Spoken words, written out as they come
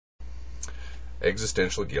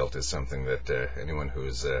Existential guilt is something that anyone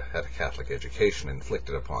who's had a Catholic education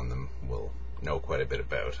inflicted upon them will know quite a bit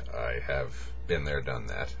about. I have been there, done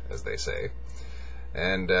that, as they say.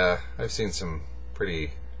 And I've seen some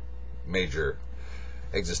pretty major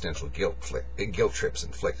existential guilt trips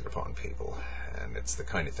inflicted upon people. And it's the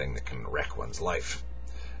kind of thing that can wreck one's life.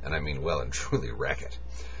 And I mean well and truly wreck it.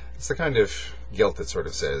 It's the kind of guilt that sort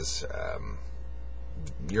of says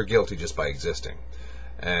you're guilty just by existing.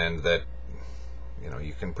 And that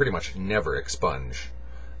you can pretty much never expunge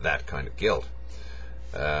that kind of guilt.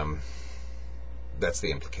 That's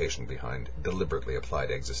the implication behind deliberately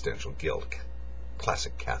applied existential guilt,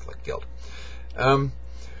 classic Catholic guilt.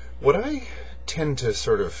 What I tend to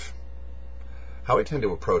how I tend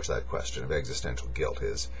to approach that question of existential guilt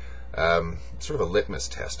is sort of a litmus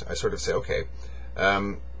test. I sort of say, okay,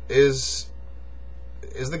 is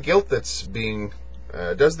the guilt that's being,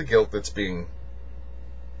 does the guilt that's being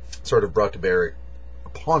sort of brought to bear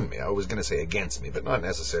upon me, I was going to say against me, but not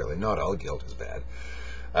necessarily, not all guilt is bad,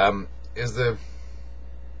 is the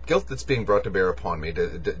guilt that's being brought to bear upon me,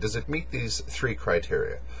 does it meet these three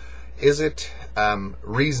criteria? Is it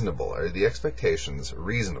reasonable? Are the expectations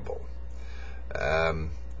reasonable? Are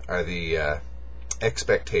the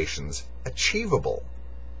expectations achievable?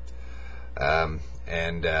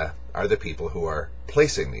 And are the people who are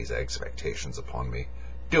placing these expectations upon me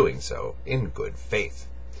doing so in good faith?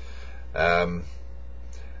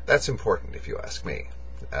 That's important, if you ask me,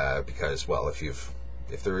 because, well, if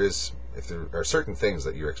there are certain things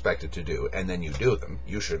that you're expected to do and then you do them,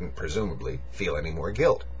 you shouldn't presumably feel any more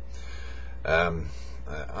guilt,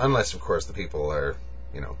 unless, of course, the people are,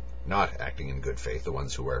 not acting in good faith, the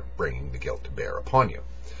ones who are bringing the guilt to bear upon you.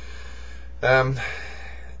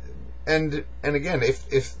 And again,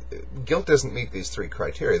 if guilt doesn't meet these three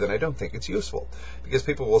criteria, then I don't think it's useful, because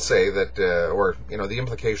people will say that, the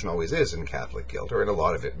implication always is in Catholic guilt, or in a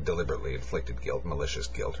lot of it, deliberately inflicted guilt, malicious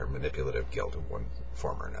guilt, or manipulative guilt of one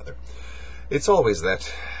form or another. It's always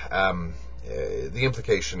that the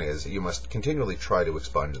implication is you must continually try to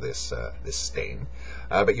expunge this stain,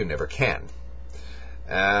 but you never can.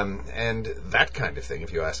 And that kind of thing,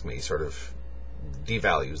 if you ask me, sort of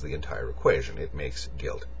devalues the entire equation. It makes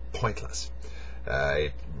guilt pointless.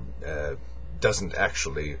 It doesn't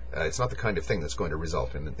actually. It's not the kind of thing that's going to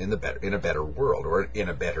result in a better world, or in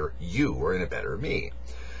a better you, or in a better me.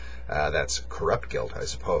 That's corrupt guilt, I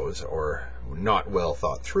suppose, or not well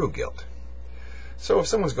thought through guilt. So if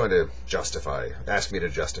someone's going to ask me to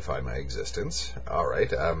justify my existence, all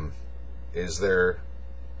right, is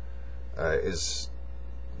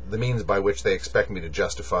the means by which they expect me to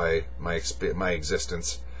justify my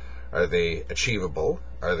existence, are they achievable?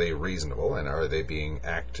 Are they reasonable? And are they being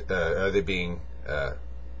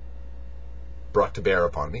brought to bear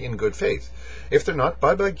upon me in good faith? If they're not,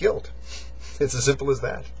 bye-bye guilt. It's as simple as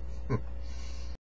that.